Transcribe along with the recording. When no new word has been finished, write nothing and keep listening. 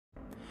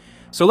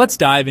So let's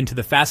dive into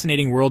the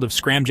fascinating world of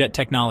scramjet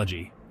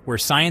technology, where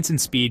science and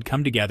speed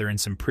come together in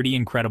some pretty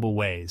incredible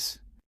ways.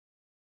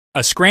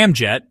 A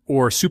scramjet,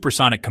 or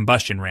supersonic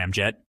combustion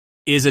ramjet,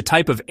 is a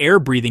type of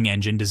air-breathing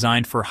engine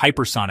designed for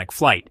hypersonic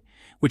flight,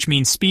 which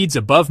means speeds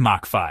above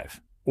Mach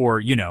 5,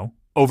 or,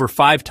 over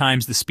 5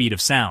 times the speed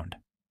of sound.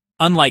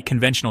 Unlike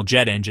conventional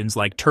jet engines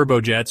like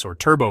turbojets or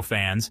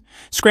turbofans,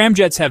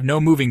 scramjets have no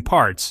moving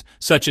parts,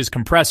 such as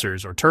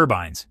compressors or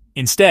turbines.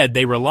 Instead,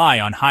 they rely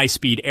on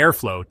high-speed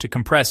airflow to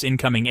compress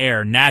incoming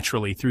air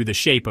naturally through the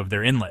shape of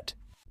their inlet.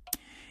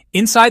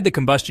 Inside the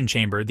combustion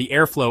chamber, the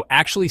airflow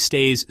actually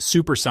stays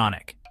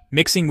supersonic,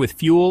 mixing with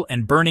fuel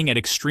and burning at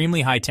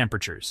extremely high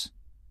temperatures.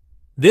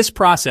 This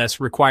process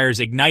requires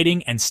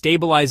igniting and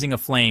stabilizing a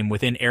flame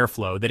within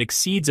airflow that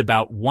exceeds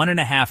about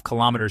 1.5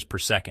 kilometers per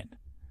second.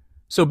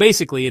 So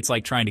basically, it's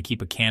like trying to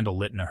keep a candle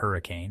lit in a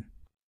hurricane.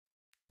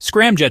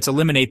 Scramjets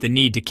eliminate the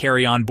need to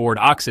carry on-board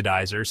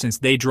oxidizer since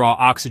they draw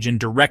oxygen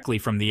directly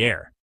from the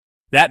air.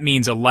 That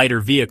means a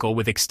lighter vehicle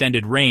with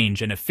extended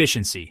range and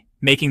efficiency,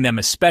 making them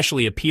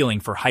especially appealing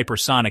for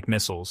hypersonic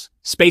missiles,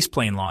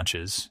 spaceplane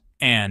launches,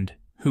 and,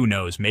 who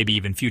knows, maybe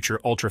even future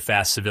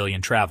ultra-fast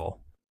civilian travel.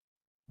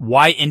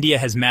 Why India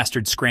has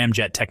mastered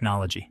scramjet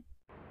technology.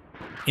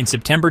 In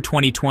September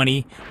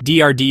 2020,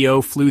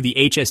 DRDO flew the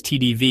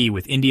HSTDV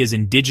with India's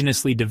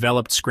indigenously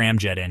developed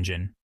scramjet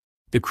engine.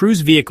 The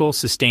cruise vehicle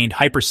sustained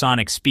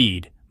hypersonic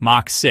speed,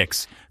 Mach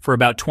 6, for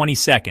about 20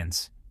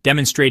 seconds,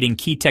 demonstrating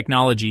key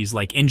technologies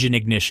like engine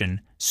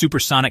ignition,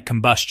 supersonic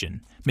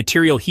combustion,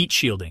 material heat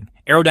shielding,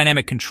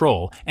 aerodynamic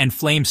control, and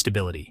flame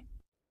stability.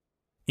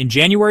 In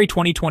January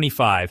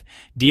 2025,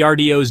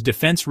 DRDO's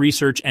Defense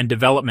Research and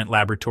Development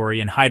Laboratory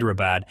in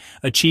Hyderabad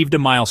achieved a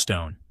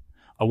milestone,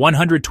 a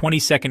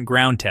 120-second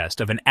ground test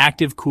of an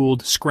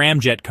active-cooled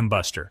scramjet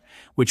combustor,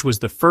 which was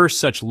the first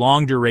such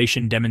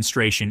long-duration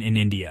demonstration in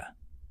India.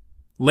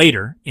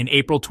 Later, in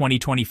April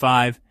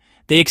 2025,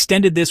 they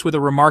extended this with a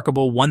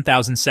remarkable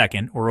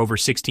 1,000-second, or over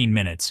 16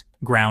 minutes,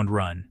 ground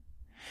run.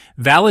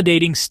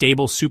 Validating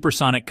stable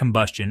supersonic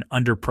combustion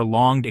under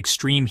prolonged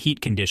extreme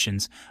heat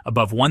conditions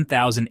above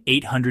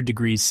 1,800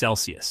 degrees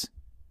Celsius.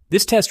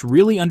 This test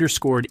really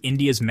underscored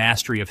India's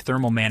mastery of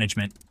thermal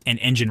management and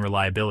engine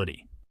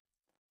reliability.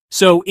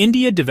 So,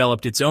 India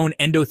developed its own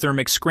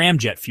endothermic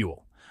scramjet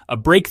fuel, a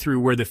breakthrough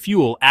where the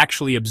fuel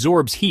actually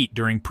absorbs heat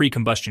during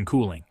pre-combustion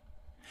cooling.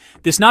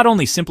 This not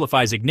only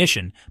simplifies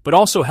ignition, but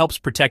also helps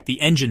protect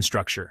the engine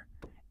structure.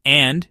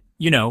 And,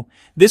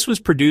 this was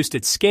produced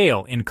at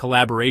scale in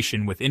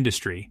collaboration with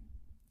industry.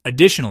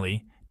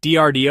 Additionally,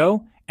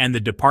 DRDO and the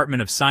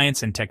Department of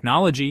Science and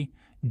Technology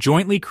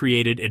jointly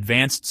created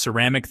advanced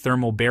ceramic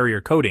thermal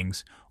barrier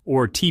coatings,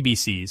 or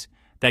TBCs,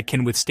 that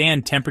can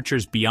withstand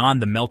temperatures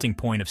beyond the melting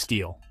point of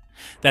steel.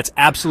 That's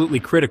absolutely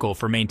critical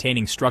for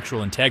maintaining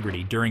structural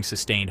integrity during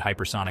sustained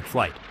hypersonic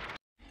flight.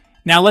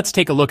 Now let's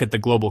take a look at the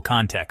global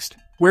context.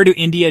 Where do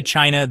India,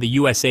 China, the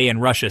USA,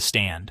 and Russia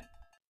stand?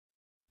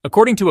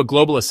 According to a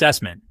global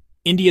assessment,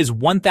 India's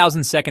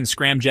 1,000-second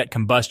scramjet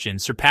combustion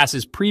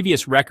surpasses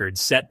previous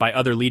records set by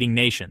other leading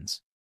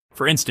nations.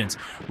 For instance,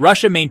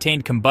 Russia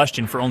maintained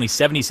combustion for only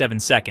 77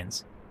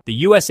 seconds, the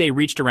USA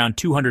reached around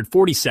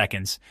 240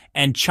 seconds,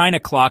 and China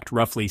clocked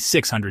roughly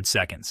 600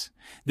 seconds.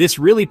 This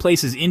really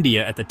places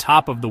India at the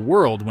top of the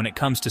world when it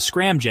comes to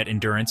scramjet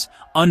endurance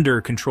under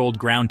controlled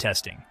ground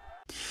testing.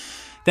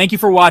 Thank you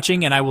for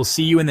watching, and I will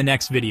see you in the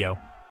next video.